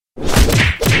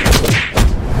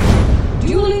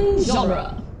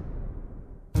genre.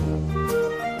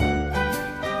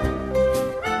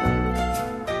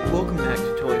 Welcome back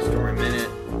to Toy Story Minute.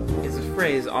 Is a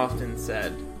phrase often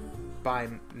said by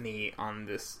me on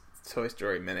this Toy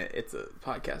Story Minute. It's a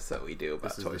podcast that we do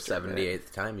about Toy Story Minute. This is the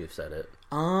 78th time you've said it.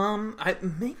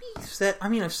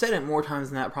 I've said it more times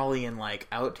than that, probably in like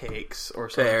outtakes or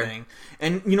Fair. something.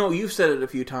 And you know, you've said it a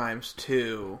few times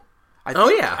too.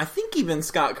 I think even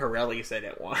Scott Corelli said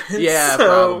it once. Yeah, so,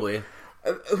 probably.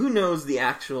 Who knows the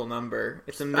actual number?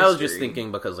 It's a mystery. I was just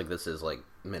thinking because like this is like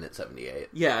minute 78.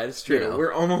 Yeah, it's true. You know.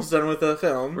 We're almost done with the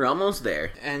film. We're almost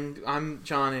there. And I'm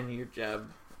John and you're Jeb.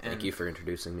 And, Thank you for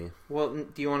introducing me. Well,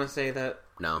 do you want to say that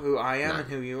No. who I am Not- and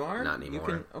who you are? not anymore. You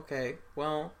can, okay,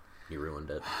 well, You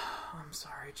ruined it. I'm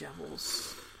sorry,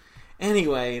 Jebbles.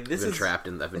 Anyway, this is I've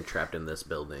been trapped in this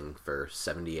building for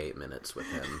 78 minutes with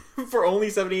him. for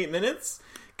only 78 minutes?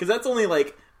 Because that's only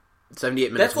like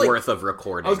 78 minutes That's like- worth of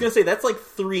recording. I was gonna say that's like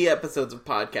 3 episodes of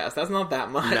podcast. That's not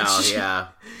that much. No, yeah.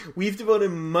 We've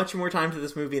devoted much more time to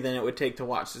this movie than it would take to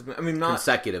watch this. I mean, not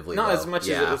Consecutively, not though. as much as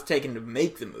Yeah. it was taken to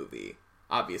make the movie.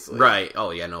 Obviously, Right. Oh,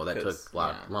 yeah, no, that 'Cause, took a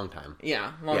yeah. long time.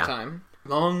 Yeah, long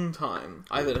time.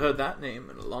 I haven't heard that name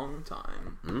in a long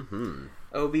time. Mm-hmm.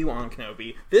 Obi-Wan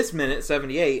Kenobi. This minute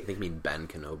 78. I think you mean Ben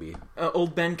Kenobi.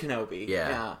 Old Ben Kenobi.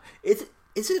 Yeah. Is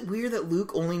it weird that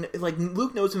Luke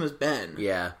Luke knows him as Ben?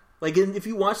 Yeah. Like, if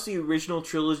you watch the original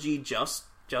trilogy, just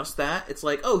that, it's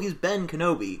like, oh, he's Ben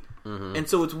Kenobi. Mm-hmm. And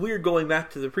so it's weird going back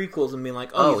to the prequels and being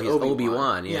like, oh, he's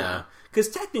Obi-Wan, yeah. Because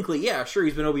technically, yeah, sure,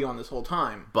 he's been Obi-Wan this whole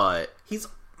time. But, He's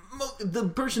the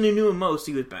person who knew him most,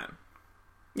 he was Ben.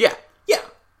 yeah. Yeah.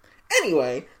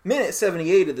 Anyway, minute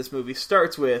 78 of this movie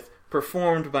starts with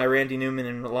performed by Randy Newman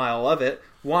and Lyle Lovett,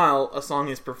 while a song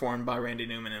is performed by Randy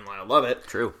Newman and Lyle Lovett.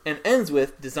 True. And ends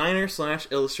with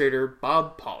designer/illustrator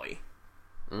Bob Pauly.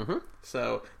 Mm-hmm.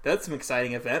 So, that's some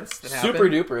exciting events that happen. Super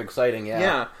duper exciting, yeah.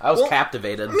 Yeah. I was Well,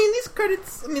 captivated. I mean, these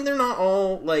credits, they're not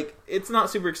all, like, it's not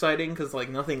super exciting because, like,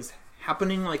 nothing's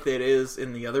happening like it is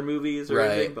in the other movies or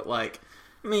Right. anything, but, like,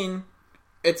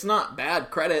 it's not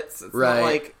bad credits. It's Right. not,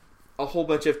 like, a whole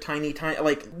bunch of tiny,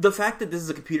 like, the fact that this is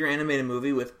a computer animated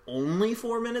movie with only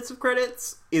 4 minutes of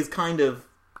credits is kind of,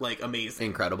 like, amazing.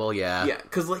 Incredible, yeah. Yeah,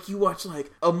 because, like, you watch,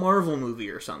 like, a Marvel movie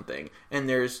or something, and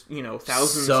there's,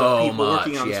 thousands So of people much,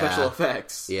 working on yeah. special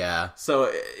effects. Yeah.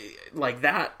 So, like,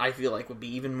 that, I feel like, would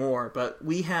be even more. But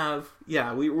we have,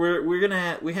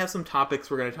 we have some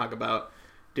topics we're gonna talk about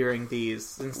during these,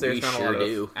 since there's We not sure a lot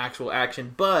do. of actual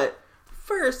action. But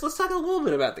first, let's talk a little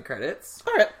bit about the credits.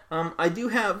 All right. I do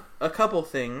have a couple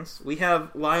things. We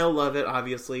have Lyle Lovett,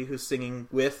 obviously, who's singing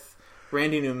with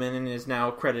Randy Newman and is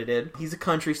now credited. He's a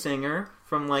country singer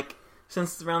from, like,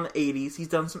 since around the 80s. He's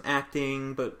done some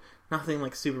acting, but nothing,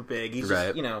 like, super big. He's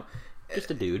Right. just,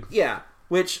 Just a dude. yeah.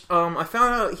 Which, I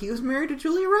found out he was married to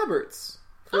Julia Roberts.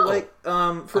 For, for A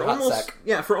hot almost,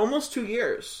 sec. for almost 2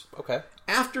 years. Okay.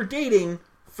 After dating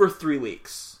for 3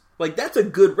 weeks. Like, that's a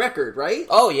good record, right?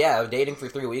 Oh, yeah. Dating for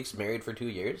 3 weeks, married for 2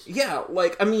 years. Yeah,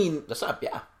 like, I mean, That's up,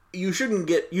 yeah. you shouldn't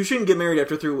get married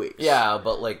after 3 weeks. Yeah,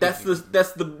 but like... That's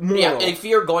the moral. Yeah, if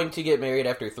you're going to get married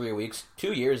after 3 weeks,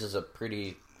 2 years is a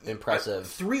pretty impressive...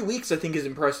 3 weeks, I think, is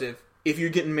impressive if you're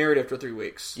getting married after 3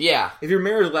 weeks. Yeah. If your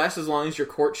marriage lasts as long as your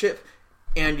courtship,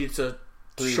 and it's a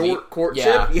 3 short week-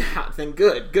 courtship, then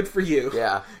good. Good for you.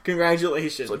 Yeah.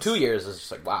 Congratulations. So 2 years is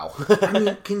just like, wow. I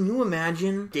mean, can you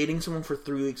imagine dating someone for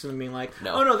 3 weeks and then being like,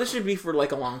 No. oh no, this should be for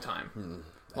like a long time.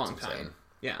 Long insane. time.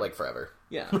 Yeah. Like forever.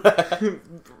 Yeah.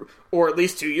 Or at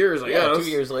least 2 years, I Yeah, guess. 2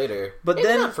 years later. But Maybe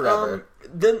then, not forever.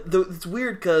 It's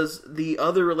weird because the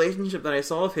other relationship that I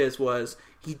saw of his was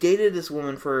he dated this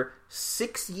woman for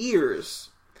 6 years,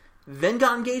 then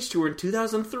got engaged to her in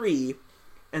 2003,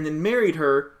 and then married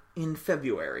her in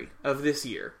February of this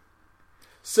year.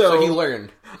 So he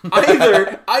learned.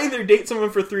 either date someone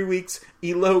for 3 weeks,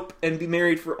 elope, and be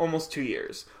married for almost 2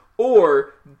 years.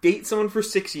 Or date someone for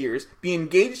 6 years, be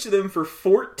engaged to them for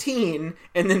 14,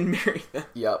 and then marry them.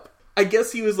 Yep. I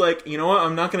guess he was like, you know what,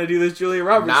 I'm not going to do this Julia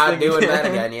Roberts Not thing doing again. that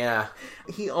again, yeah.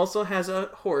 He also has a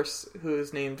horse who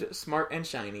is named Smart and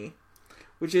Shiny,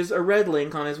 which is a red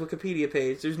link on his Wikipedia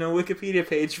page. There's no Wikipedia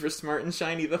page for Smart and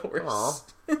Shiny the horse.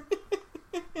 Aw.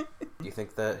 Do you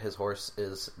think that his horse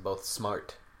is both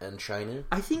smart and shiny?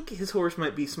 I think his horse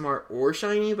might be smart or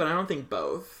shiny, but I don't think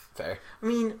both. Fair. I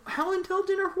mean, how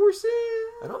intelligent are horses?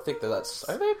 I don't think that's...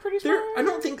 Are they pretty smart?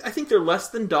 I think they're less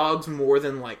than dogs, more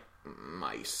than, like,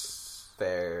 mice.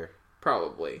 Fair.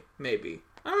 Probably. Maybe.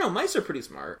 I don't know, mice are pretty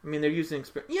smart. I mean, they're using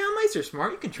experiments. Yeah, mice are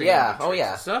smart. You can train Yeah, them oh with tricks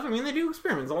yeah. and stuff. I mean, they do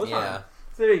experiments all the time. Yeah.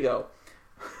 So there you go.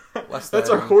 Less That's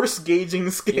our than- horse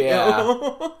gauging scale.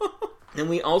 Yeah. And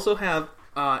we also have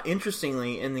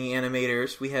Interestingly, in the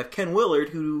animators, we have Ken Willard,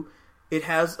 who it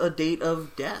has a date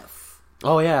of death.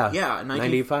 Oh yeah, Yeah,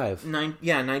 95.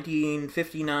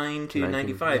 1959 to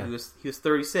 95. Yeah. He was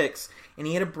 36, and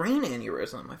he had a brain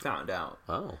aneurysm. I found out.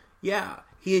 Oh, Yeah,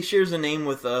 he shares a name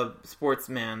with a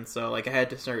sportsman, so like I had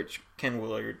to search Ken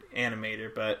Willard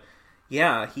animator, but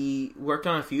yeah, he worked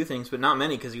on a few things, but not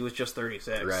many because he was just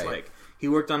 36. Right. Like he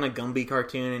worked on a Gumby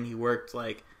cartoon, and he worked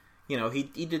like, you know, he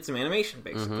did some animation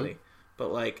basically.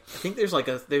 But like I think there's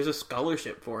a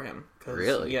scholarship for him.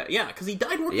 Really? Yeah, because he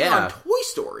died working Yeah. on Toy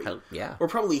Story. yeah. Or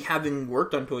probably having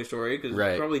worked on Toy Story because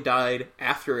Right. he probably died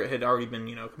after it had already been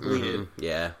completed.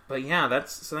 Yeah. But yeah,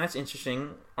 that's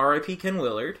interesting. R.I.P. Ken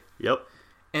Willard. Yep.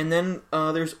 And then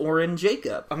there's Oren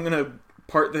Jacob. I'm going to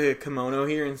part the kimono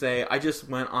here and say I just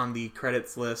went on the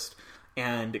credits list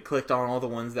and clicked on all the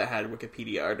ones that had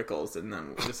Wikipedia articles and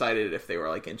then decided if they were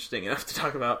like interesting enough to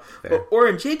talk about. Fair. But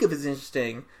Oren Jacob is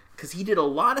interesting because he did a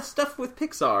lot of stuff with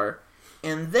Pixar,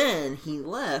 and then he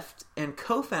left and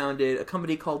co-founded a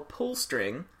company called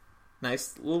Pullstring.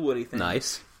 Nice little Woody thing.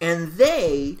 Nice. And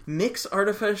they mix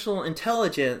artificial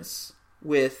intelligence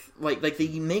with like they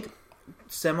make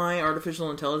semi-artificial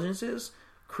intelligences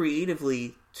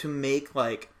creatively to make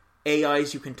like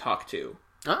AIs you can talk to.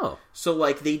 Oh. So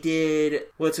like they did,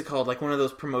 what's it called? Like one of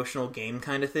those promotional game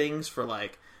kind of things for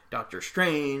like Doctor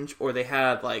Strange, or they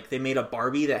had like they made a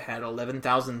Barbie that had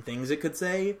 11,000 things it could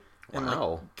say, and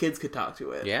Wow. like kids could talk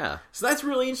to it. Yeah. So that's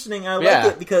really interesting. I Yeah.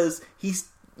 like it because he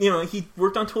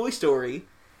worked on Toy Story,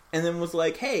 and then was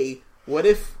like, hey, what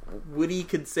if Woody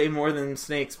could say more than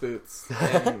Snake's boots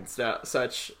and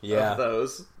such Yeah. of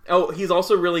those? Oh, he's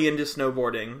also really into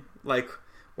snowboarding. Like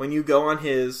when you go on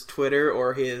his Twitter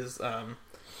or his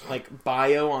like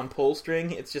bio on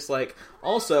Pullstring, it's just like,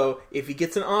 also, if he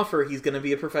gets an offer, he's going to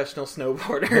be a professional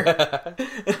snowboarder.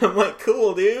 And I'm like,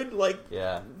 cool, dude. Like,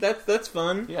 Yeah. that's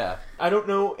fun. Yeah. I don't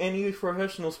know any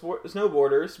professional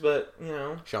snowboarders, but you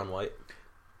know, Shaun White.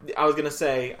 I was gonna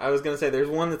say there's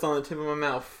one that's on the tip of my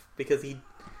mouth because he,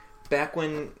 back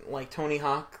when like Tony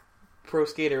Hawk Pro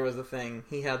Skater was a thing,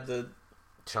 he had the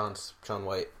Shaun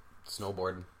White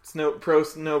snowboard. pro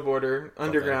snowboarder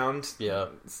underground Yeah.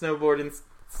 snowboard and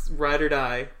ride or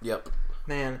die. Yep.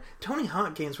 Man, Tony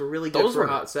Hawk games were really good Those for were a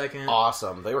hot second.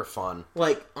 Awesome. They were fun.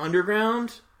 Like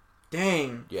underground,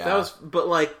 dang. Yeah. That was, but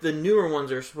like the newer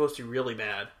ones are supposed to be really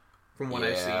bad, from what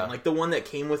I've Yeah. seen. Like the one that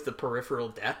came with the peripheral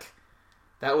deck,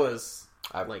 that was.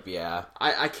 Yeah.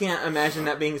 I can't imagine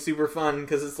that being super fun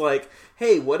because it's like,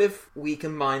 hey, what if we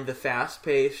combine the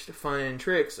fast-paced fun and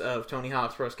tricks of Tony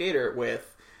Hawk's Pro Skater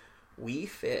with Wii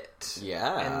Fit?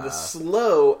 Yeah. And the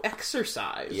slow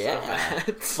exercise. Yeah. Of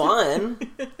that. Fun.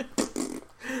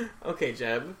 Okay,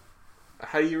 Jeb.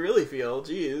 How do you really feel?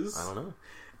 Jeez. I don't know.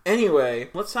 Anyway,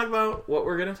 let's talk about what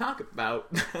we're going to talk about.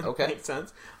 Okay. Makes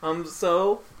sense.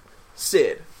 So,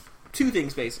 Sid. Two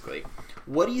things, basically.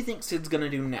 What do you think Sid's going to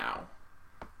do now?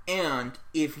 And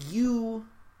if you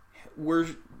were,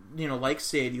 like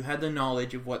Sid, you had the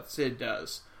knowledge of what Sid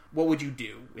does, what would you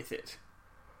do with it?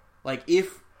 Like,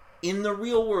 if in the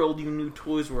real world you knew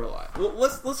toys were alive. Well,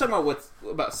 let's talk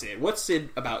about Sid. What's Sid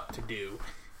about to do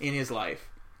in his life?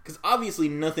 Because obviously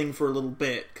nothing for a little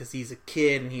bit, because he's a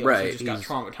kid and he also just got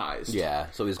traumatized. Yeah,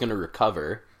 so he's going to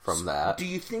recover from that. Do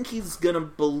you think he's going to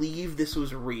believe this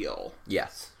was real?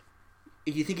 Yes.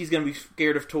 Do you think he's going to be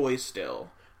scared of toys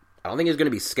still? I don't think he's going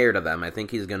to be scared of them. I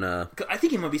think he's going to... I think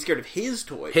he might be scared of his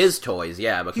toys. His toys,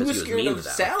 yeah, because he was scared mean of to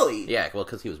them. Sally. Yeah, well,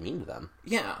 because he was mean to them.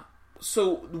 Yeah.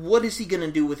 So, what is he going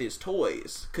to do with his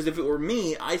toys? Because if it were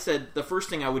me, I said the first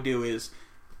thing I would do is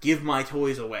give my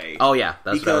toys away. Oh, yeah,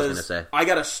 that's what I was going to say. I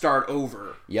got to start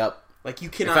over. Yep. Like, you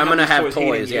cannot if I'm going to have toys,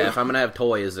 toys, if I'm going to have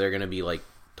toys, they're going to be, like,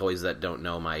 toys that don't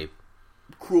know my...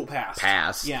 cruel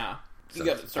past. Yeah. You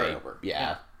got to start over.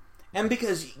 Yeah. And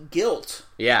because guilt.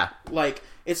 Yeah. Like,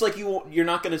 it's like you're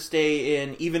not going to stay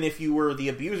in, even if you were the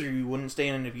abuser, you wouldn't stay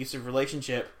in an abusive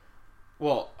relationship.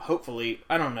 Well, hopefully.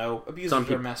 I don't know. Abusers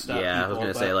are messed up. Yeah, people, I was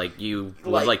going to say, like, you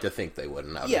would like to think they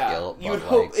wouldn't out of guilt. You would but,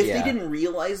 hope, like, if they didn't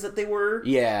realize that they were,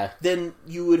 then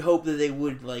you would hope that they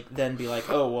would, like, then be like,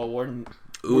 oh, well, we're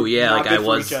like not I good for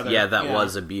was, each other. that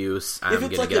was abuse. I'm if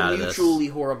going it's to like get a out of this. mutually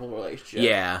horrible relationship,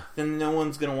 Yeah. then no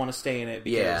one's going to want to stay in it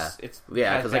because it's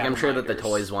because like I'm sure that the reminders.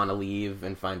 toys want to leave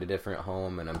and find a different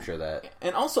home, and I'm sure that...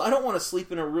 And also, I don't want to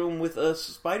sleep in a room with a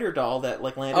spider doll that,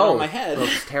 like, landed on my head.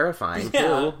 It's terrifying,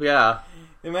 Yeah. too. Yeah.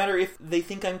 No matter if they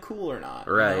think I'm cool or not.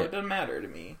 Right. It doesn't matter to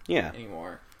me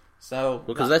anymore. So,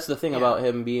 Because that's the thing about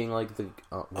him being like the...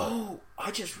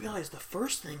 I just realized the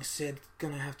first thing Sid's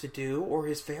gonna have to do, or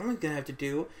his family's gonna have to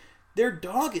do, their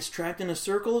dog is trapped in a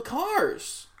circle of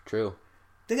cars. True.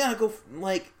 they gotta go,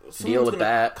 like, Deal with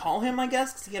that. call him, I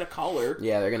guess, because he had a collar.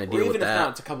 Yeah, they're gonna deal or with even that. if not,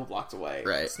 it's a couple blocks away.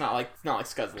 Right. It's not like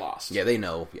Scud's lost. Yeah, they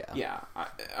know. Yeah. Yeah,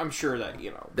 I'm sure that,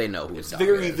 They know who it's his dog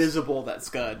very is. visible that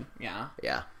Scud, yeah.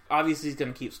 Yeah. Obviously he's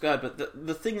gonna keep Scud, but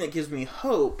the thing that gives me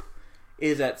hope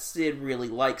is that Sid really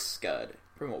likes Scud,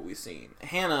 from what we've seen.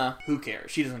 Hannah, who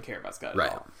cares? She doesn't care about Scud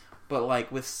at all. But,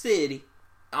 like, with Sid,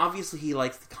 obviously he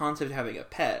likes the concept of having a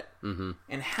pet. Mm-hmm.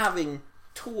 And having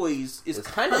toys is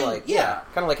kind of like... Yeah,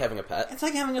 kind of like having a pet. It's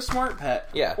like having a smart pet.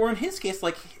 Yeah. Or in his case,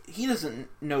 like, he doesn't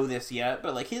know this yet,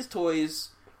 but, like, his toys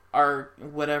are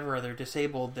whatever. They're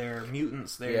disabled, they're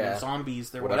mutants, they're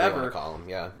zombies, they're whatever. You want to call them,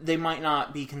 yeah. They might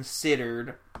not be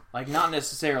considered, like, not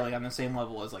necessarily on the same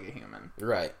level as, like, a human.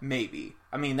 Right. Maybe.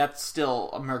 I mean, that's still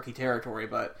a murky territory,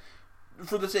 but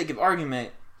for the sake of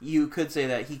argument, you could say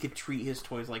that he could treat his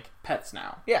toys like pets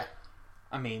now. Yeah.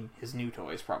 I mean, his new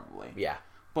toys, probably. Yeah.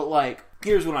 But, like,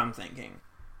 here's what I'm thinking.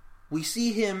 We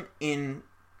see him in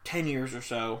 10 years or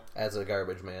so. As a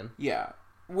garbage man. Yeah.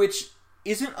 Which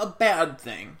isn't a bad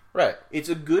thing. Right. It's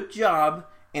a good job,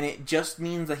 and it just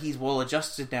means that he's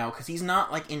well-adjusted now, because he's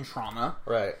not, like, in trauma.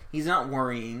 Right. He's not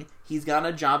worrying. He's got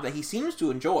a job that he seems to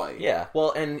enjoy. Yeah.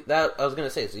 Well, and that, I was going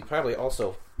to say, so he probably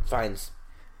also finds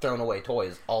thrown away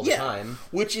toys all the time.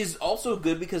 Which is also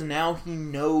good, because now he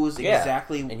knows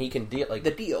exactly... And he can deal, like...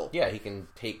 the deal. Yeah, he can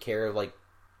take care of, like,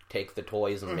 take the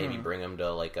toys and maybe bring them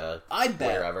to, like, I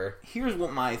bet. wherever. Here's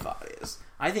what my thought is.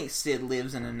 I think Sid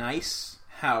lives in a nice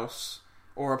house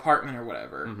or apartment or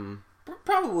whatever. Mm-hmm.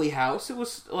 Probably house. It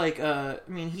was like, I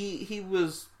mean, he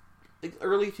was like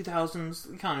early 2000s.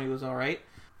 The economy was all right.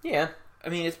 Yeah. I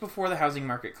mean, it's before the housing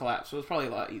market collapsed, so it was probably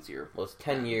a lot easier. Well, it's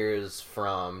 10 years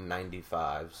from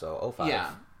 95, so 05. Yeah,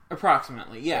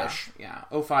 approximately. Yeah, Ish. yeah,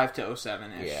 05 to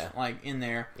 07-ish. Yeah. Like in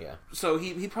there. Yeah. So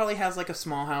he probably has like a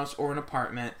small house or an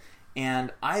apartment,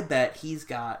 and I bet he's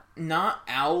got not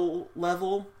owl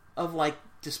level of like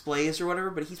displays or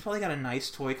whatever, but he's probably got a nice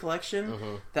toy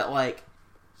collection that like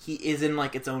he is in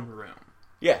like its own room.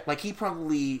 Yeah. Like he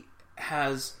probably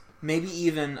has maybe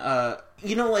even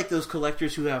you know, like those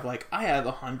collectors who have like, I have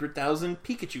 100,000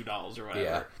 Pikachu dolls or whatever.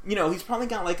 Yeah. You know, he's probably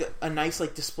got like a nice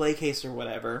like display case or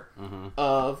whatever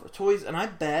of toys, and I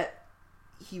bet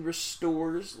he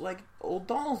restores like old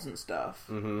dolls and stuff.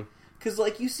 Because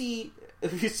like have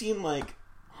you seen like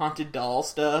haunted doll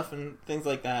stuff and things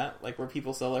like that, like where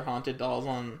people sell their haunted dolls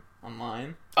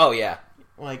online? Oh yeah.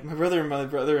 Like my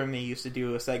brother and me used to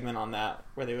do a segment on that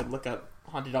where they would look up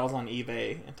haunted dolls on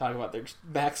eBay and talk about their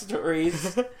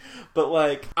backstories. But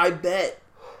like, I bet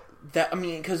that, I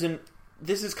mean, because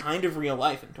this is kind of real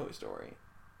life in Toy Story.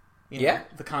 You know, Yeah.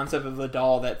 the concept of a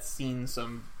doll that's seen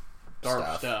some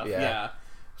dark stuff. Yeah. Yeah.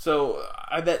 So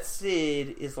I bet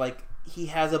Sid is like, he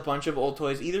has a bunch of old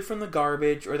toys, either from the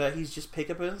garbage or that he's just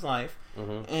picked up in his life,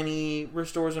 and he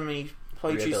restores them and he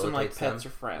probably treats them like pets or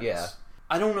friends. Yeah.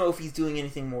 I don't know if he's doing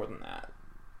anything more than that.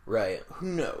 Right. Who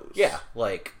knows? Yeah,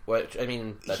 like, what, I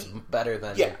mean, that's better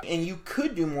than... Yeah, and you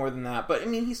could do more than that, but, I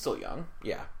mean, he's still young.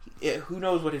 Yeah. Who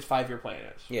knows what his 5-year plan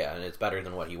is? Yeah, and it's better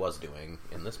than what he was doing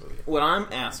in this movie. What I'm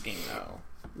asking, though,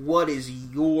 what is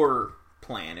your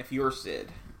plan if you're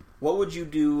Sid? What would you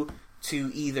do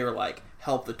to either, like,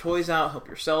 help the toys out, help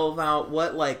yourself out?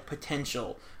 What, like,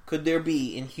 potential could there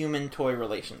be in human-toy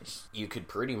relations? You could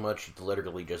pretty much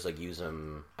literally just, like, use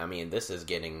them... I mean, this is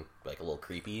getting, like, a little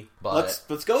creepy, but...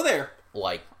 Let's go there.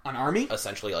 Like... An army?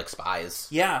 Essentially, like, spies.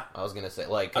 Yeah. I was gonna say,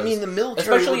 like... I mean, the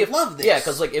military would love this. Yeah,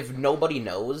 because, like, if nobody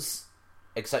knows,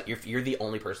 except you're the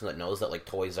only person that knows that, like,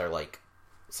 toys are, like,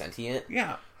 sentient...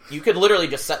 Yeah. You could literally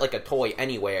just set, like, a toy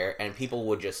anywhere, and people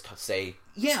would just say...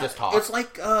 Yeah, just talk. it's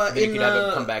like then you could have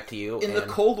it come back to you. In the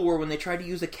Cold War, when they tried to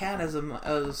use a cat as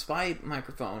a spy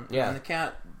microphone, and the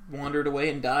cat wandered away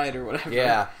and died or whatever.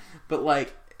 Yeah. But,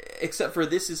 like, except for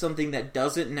this is something that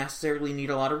doesn't necessarily need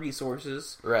a lot of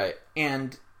resources. Right.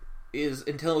 And is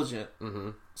intelligent.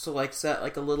 Mm-hmm. So, like, set,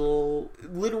 like, a little...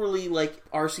 Literally, like,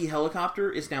 RC helicopter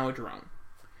is now a drone.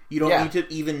 You don't need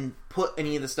to even put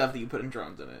any of the stuff that you put in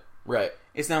drones in it. Right.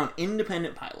 It's now an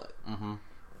independent pilot. Mm-hmm.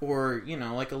 Or, you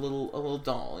know, like a little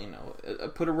doll, you know.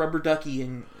 Put a rubber ducky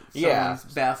in someone's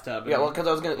bathtub. Yeah, well, because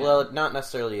I was going to... Well, not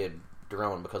necessarily a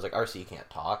drone, because, like, RC can't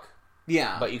talk.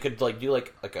 Yeah. But you could, like, do,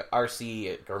 like a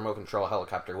RC, a remote control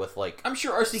helicopter with, like... I'm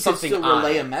sure RC could still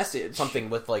relay a message. Something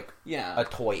with, like, a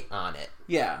toy on it.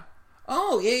 Yeah.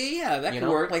 Oh, yeah. That could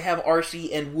work. Like, have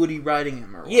RC and Woody riding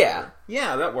him or whatever. Yeah.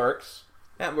 Yeah, that works.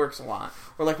 That works a lot.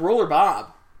 Or, like, Roller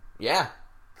Bob. Yeah.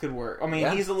 Could work. I mean,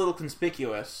 he's a little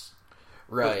conspicuous.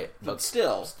 Right. But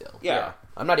still. Yeah.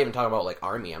 I'm not even talking about, like,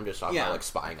 army. I'm just talking about, like,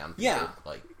 spying on people. Yeah.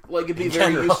 Like, it'd be in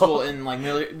very general. useful in, like,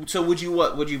 military... So would you,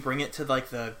 what? Would you bring it to, like,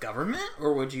 the government?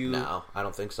 Or would you... No, I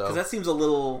don't think so. Because that seems a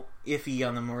little iffy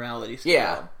on the morality scale.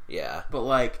 Yeah, yeah. But,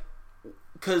 like...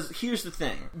 Because here's the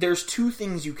thing. There's two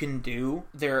things you can do.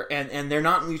 And they're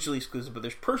not mutually exclusive, but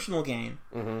there's personal gain,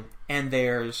 and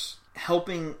there's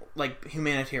helping, like,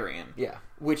 humanitarian. Yeah.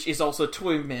 Which is also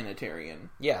toy humanitarian.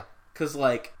 Yeah. Because,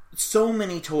 like, so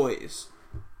many toys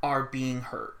are being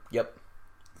hurt. Yep.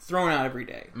 Thrown out every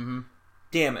day.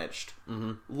 Damaged.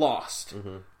 Lost.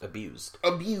 Abused.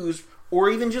 Or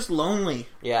even just lonely.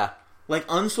 Yeah. Like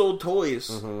unsold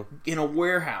toys in a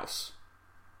warehouse.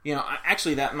 You know,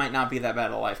 actually that might not be that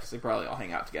bad a life because they probably all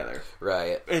hang out together.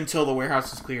 Right. Until the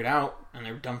warehouse is cleared out and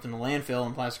they're dumped in the landfill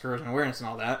and plastic erosion awareness and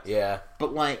all that. Yeah.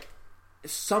 But, like,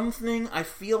 something, I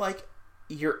feel like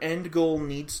your end goal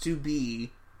needs to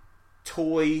be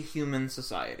toy human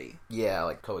society. Yeah,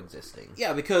 like coexisting.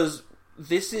 Yeah, because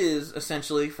this is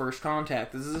essentially first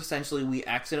contact. This is essentially we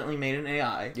accidentally made an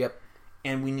AI. Yep.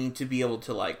 And we need to be able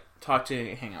to, like, talk to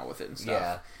it, hang out with it and stuff.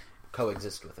 Yeah.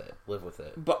 Coexist with it. Live with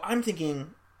it. But I'm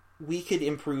thinking we could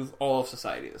improve all of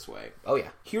society this way. Oh, yeah.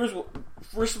 Here's what...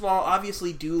 First of all,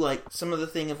 obviously do, like, some of the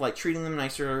thing of, like, treating them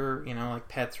nicer, you know, like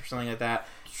pets or something like that.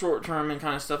 Short term and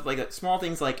kind of stuff like that. Small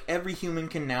things like every human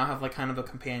can now have, like, kind of a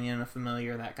companion, a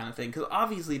familiar, that kind of thing. Because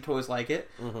obviously toys like it.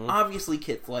 Obviously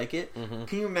kids like it.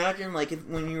 Can you imagine, like,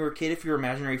 when you were a kid, if your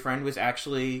imaginary friend was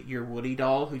actually your Woody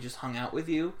doll who just hung out with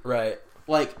you? Right.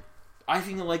 Like, I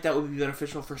think like that would be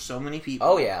beneficial for so many people.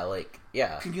 Oh, yeah, like,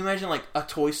 yeah. Can you imagine, like, a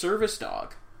toy service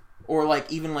dog? Or,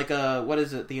 like, even, like, what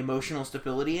is it, the emotional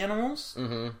stability animals?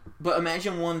 But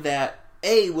imagine one that,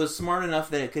 A, was smart enough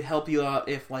that it could help you out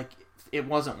if, like, it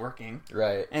wasn't working.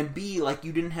 Right. And B, like,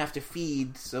 you didn't have to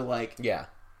feed, so, like... Yeah.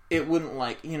 It wouldn't,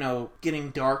 like, you know,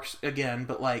 getting dark again,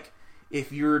 but, like,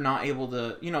 if you're not able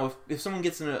to... You know, if someone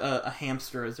gets a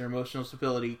hamster as their emotional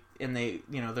stability, and they,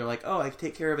 you know, they're like, oh, I can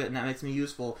take care of it, and that makes me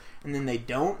useful, and then they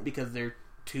don't because they're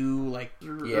too, like,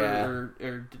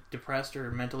 or depressed or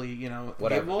mentally, you know,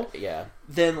 whatever. Yeah.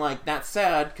 Then, like, that's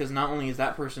sad because not only is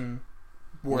that person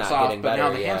worse Not off, getting but better, now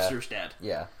the yeah. hamster's dead.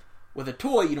 Yeah. With a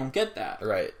toy, you don't get that.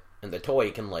 Right. And the toy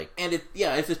can, like... And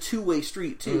it's a two-way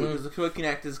street too because the toy can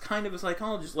act as kind of a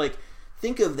psychologist. Like,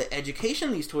 think of the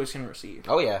education these toys can receive.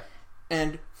 Oh, yeah.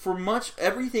 And for much,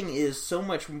 everything is so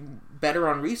much better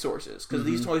on resources because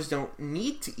these toys don't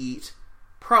need to eat.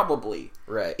 Probably.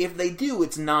 Right. If they do,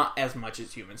 it's not as much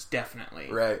as humans, definitely.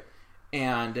 Right.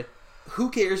 And who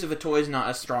cares if a toy is not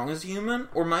as strong as a human,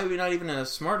 or maybe not even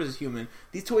as smart as a human?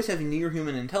 These toys have near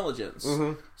human intelligence.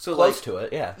 So close like, to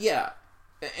it, yeah. Yeah.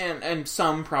 And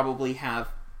some probably have,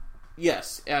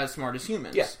 yes, as smart as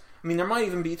humans. Yeah. I mean, there might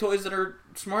even be toys that are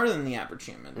smarter than the average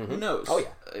human. Who knows? Oh,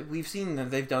 yeah. We've seen that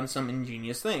they've done some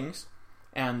ingenious things,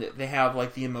 and they have,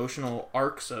 like, the emotional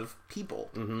arcs of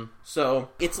people. So,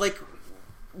 it's like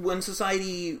when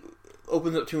society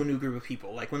opens up to a new group of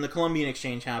people, like when the Columbian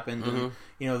Exchange happened, and,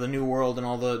 you know, the New World and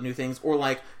all the new things, or,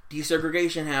 like,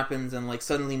 desegregation happens, and, like,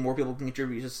 suddenly more people can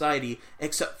contribute to society,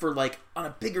 except for, like, on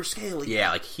a bigger scale.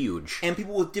 Yeah, like, huge. And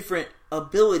people with different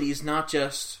abilities, not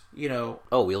just, you know...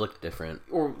 Oh, we look different.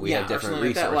 Or we have different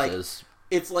like that. resources.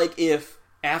 Like, it's like if,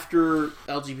 after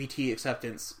LGBT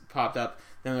acceptance popped up,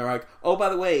 then they're like, oh, by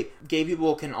the way, gay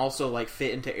people can also, like,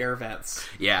 fit into air vents.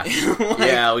 Yeah. Like,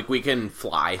 yeah, like, we can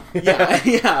fly.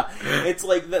 yeah. It's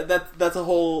like, that's a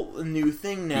whole new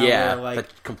thing now. Yeah, where, like,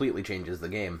 that completely changes the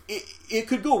game. It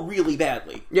could go really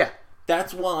badly. Yeah.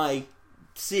 That's why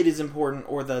Sid is important,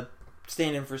 or the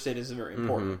stand-in for Sid is very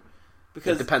important.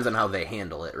 Because it depends on how they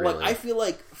handle it, really. Like, I feel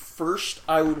like first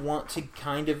I would want to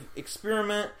kind of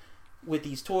experiment with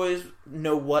these toys,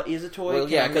 know what is a toy. Well,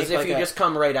 yeah, because if you just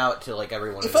come right out to, like,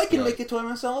 everyone... If I can make a toy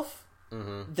myself,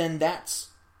 then that's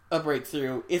a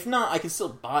breakthrough. If not, I can still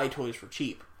buy toys for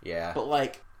cheap. Yeah. But,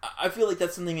 like, I feel like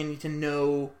that's something I need to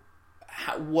know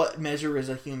what measure is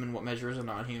a human, what measure is a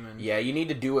non-human. Yeah, you need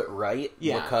to do it right,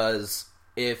 because...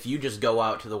 If you just go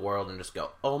out to the world and just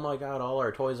go, oh my god, all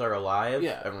our toys are alive,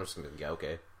 everyone's just going to go,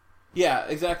 okay. Yeah,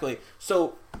 exactly.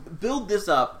 So, build this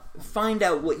up, find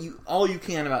out all you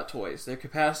can about toys, their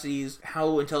capacities,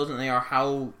 how intelligent they are,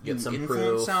 how you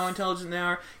influence how intelligent they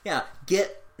are. Yeah,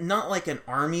 get, not like an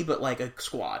army, but like a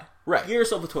squad. Right. Get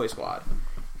yourself a toy squad,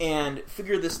 and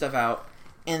figure this stuff out.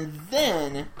 And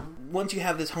then, once you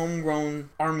have this homegrown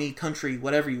army, country,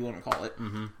 whatever you want to call it,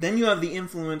 then you have the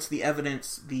influence, the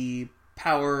evidence, the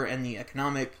power, and the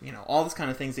economic, you know, all this kind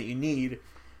of things that you need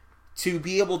to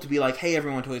be able to be like, hey,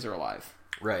 everyone, toys are alive.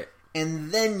 Right.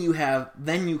 And then you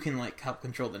can, like, help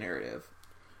control the narrative.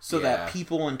 So that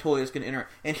people and toys can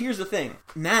interact. And here's the thing.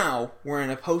 Now, we're in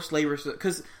a post-labor...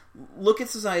 Because, look at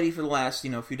society for the last,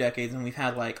 few decades, and we've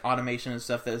had, like, automation and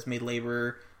stuff that has made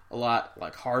labor a lot,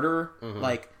 like, harder. Mm-hmm.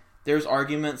 Like, there's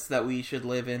arguments that we should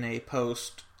live in a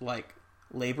post, like,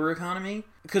 labor economy.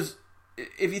 Because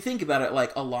if you think about it,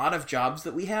 like, a lot of jobs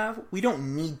that we have, we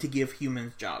don't need to give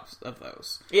humans jobs of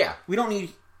those. Yeah. We don't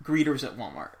need greeters at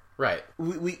Walmart. Right.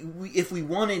 We if we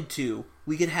wanted to,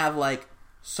 we could have, like,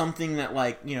 something that,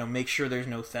 like, make sure there's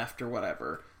no theft or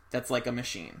whatever. That's like a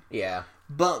machine. Yeah.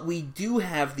 But we do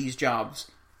have these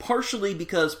jobs partially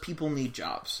because people need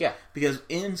jobs. Yeah. Because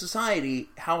in society,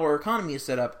 how our economy is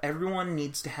set up, everyone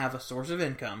needs to have a source of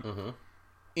income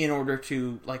in order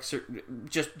to, like,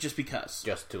 just because.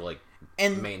 Just to, like,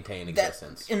 maintain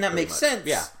existence. And that makes sense.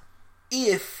 Yeah.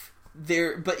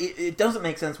 But it doesn't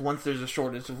make sense once there's a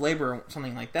shortage of labor or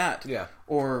something like that. Yeah.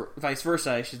 Or vice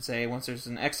versa, I should say, once there's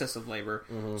an excess of labor.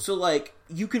 Mm-hmm. So, like,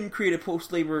 you can create a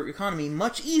post-labor economy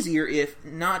much easier if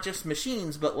not just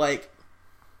machines, but, like,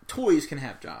 toys can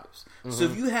have jobs. Mm-hmm. So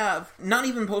if you have, not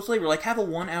even post-labor, like, have a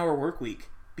 1-hour work week.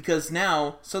 Because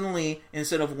now, suddenly,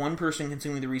 instead of one person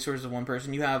consuming the resources of one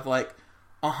person, you have, like,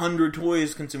 100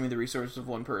 toys consuming the resources of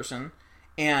one person.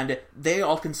 And they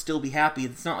all can still be happy.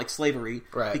 It's not like slavery.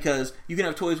 Right. Because you can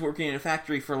have toys working in a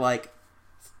factory for, like,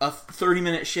 a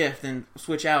 30-minute shift and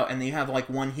switch out, and then you have, like,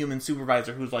 one human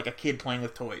supervisor who's, like, a kid playing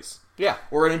with toys. Yeah.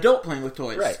 Or an adult playing with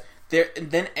toys. Right.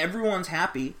 Then everyone's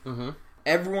happy. Mm-hmm.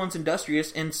 Everyone's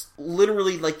industrious, and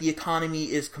literally, like, the economy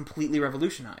is completely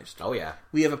revolutionized. Oh, yeah.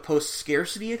 We have a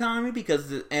post-scarcity economy because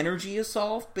the energy is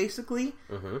solved, basically.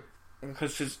 Mm-hmm.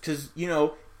 Because,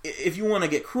 if you want to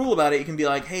get cruel about it, you can be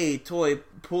like, hey, toy,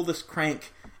 pull this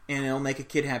crank and it'll make a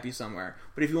kid happy somewhere.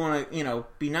 But if you want to,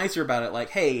 be nicer about it, like,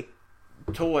 hey,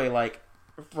 toy, like,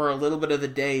 for a little bit of the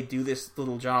day, do this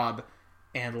little job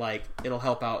and, like, it'll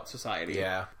help out society.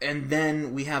 Yeah. And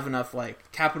then we have enough,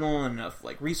 like, capital and enough,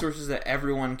 like, resources that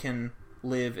everyone can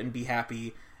live and be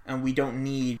happy. And we don't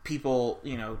need people,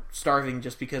 starving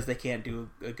just because they can't do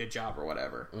a good job or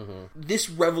whatever. Mm-hmm. This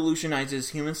revolutionizes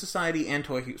human society and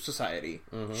toy society.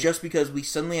 Mm-hmm. Just because we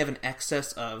suddenly have an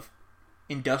excess of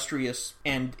industrious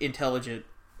and intelligent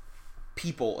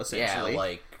people,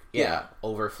 essentially. Yeah,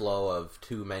 overflow of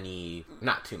too many,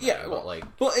 not too many, but like...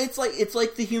 Well, it's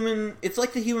like the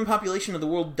human population of the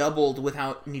world doubled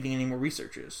without needing any more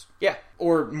researchers. Yeah.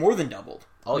 Or more than doubled.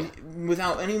 Oh, yeah.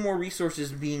 Without any more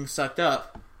resources being sucked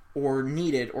up or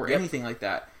needed or anything like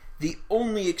that. The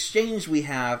only exchange we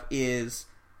have is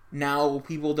now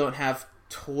people don't have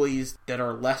toys that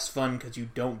are less fun because you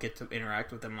don't get to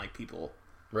interact with them like people.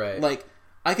 Right. Like,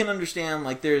 I can understand,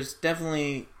 like, there's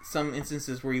definitely some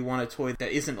instances where you want a toy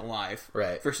that isn't alive.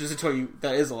 Right. Versus a toy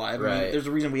that is alive. Right. I mean, there's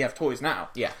a reason we have toys now.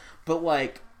 Yeah. But,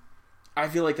 like, I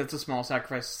feel like that's a small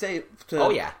sacrifice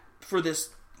for this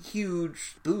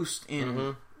huge boost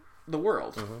in the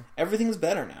world. Mm-hmm. Everything's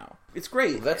better now. It's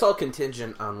great. That's all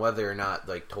contingent on whether or not,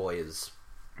 like, toys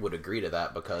would agree to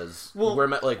that, because we're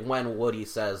like, when Woody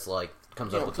says, like,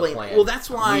 comes up with a plan, well, that's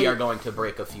why we are going to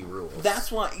break a few rules.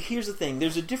 That's why, here's the thing,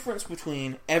 there's a difference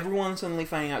between everyone suddenly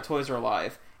finding out toys are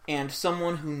alive and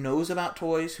someone who knows about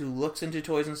toys, who looks into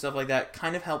toys and stuff like that,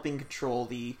 kind of helping control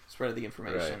the spread of the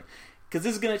information. Because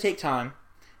this is going to take time,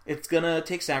 it's going to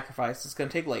take sacrifice, it's going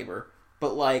to take labor,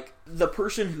 but, like, the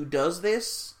person who does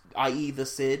this, i.e. the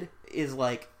Cid, is,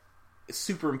 like,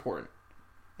 super important.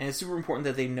 And it's super important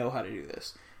that they know how to do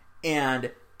this.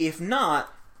 And if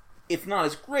not, it's not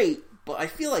as great, but I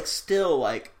feel like still,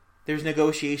 like, there's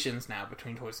negotiations now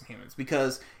between toys and humans.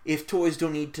 Because if toys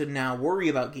don't need to now worry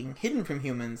about getting hidden from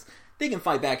humans, they can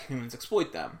fight back if humans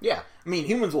exploit them. Yeah. I mean,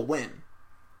 humans will win.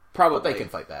 Probably. But they can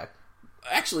fight back.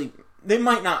 Actually, they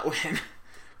might not win.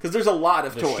 Because there's a lot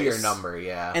of toys. The sheer number,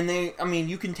 yeah. And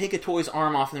you can take a toy's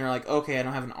arm off and they're like, okay, I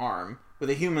don't have an arm. With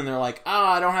a human, they're like,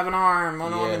 I don't have an arm. Oh,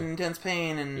 no, I'm in intense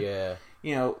pain. And,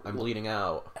 I'm bleeding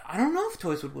out. I don't know if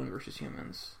toys would win versus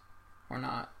humans. Or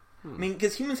not. I mean,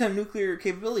 because humans have nuclear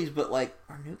capabilities, but, like,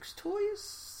 are nukes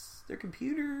toys? Are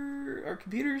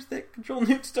computers that control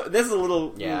nukes toys? That's a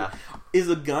little... Yeah. Is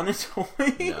a gun a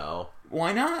toy? No.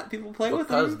 Why not? People play with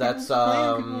them. Because that's,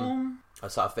 I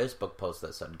saw a Facebook post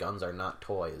that said guns are not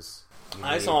toys.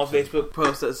 I saw a Facebook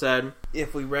post that said,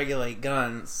 if we regulate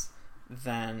guns,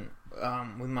 then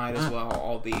we might as well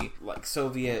all be like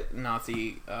Soviet,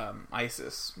 Nazi,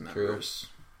 ISIS members. True.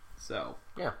 So,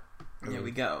 yeah. There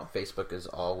we go. Facebook is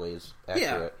always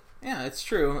accurate. Yeah, it's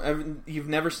true. You've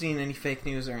never seen any fake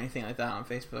news or anything like that on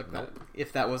Facebook. Nope.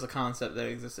 If that was a concept that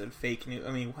existed, fake news.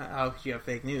 I mean, how could you have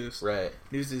fake news? Right.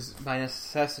 News is by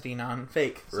necessity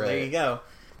non-fake. So there you go.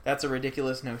 That's a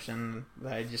ridiculous notion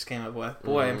that I just came up with.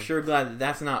 Boy, I'm sure glad that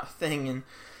that's not a thing in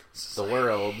the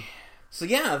world. So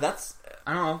yeah, that's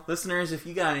I don't know, listeners, if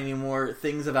you got any more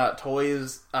things about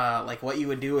toys, like what you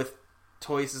would do with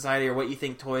Toy Society, or what you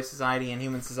think Toy Society and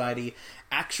Human Society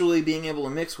actually being able to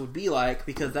mix would be like,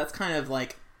 because that's kind of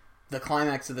like the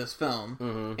climax of this film,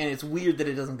 and it's weird that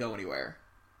it doesn't go anywhere.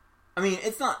 I mean,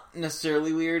 it's not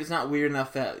necessarily weird. It's not weird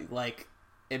enough that, like,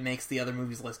 it makes the other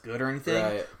movies less good or anything.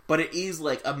 Right. But it is,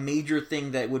 like, a major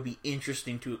thing that would be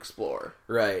interesting to explore.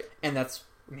 Right. And that's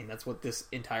what this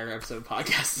entire episode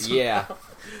podcast is about.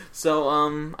 So, I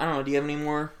don't know, do you have any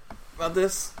more about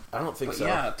this? I don't think so.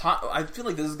 Yeah, I feel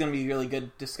like this is going to be a really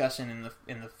good discussion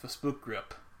in the Spook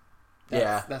group.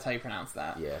 That's how you pronounce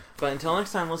that. Yeah. But until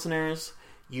next time, listeners,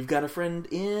 you've got a friend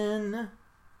in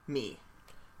me.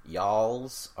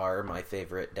 Y'alls are my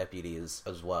favorite deputies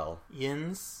as well.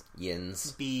 Yins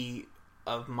be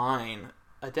of mine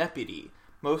a deputy,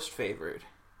 most favored.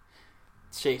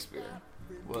 Shakespeare.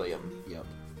 William. Yep.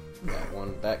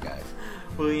 That guy.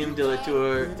 William de la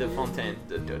Tour de Fontaine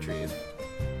de Dautrive.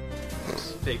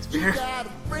 Shakespeare. You got a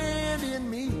friend in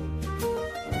me.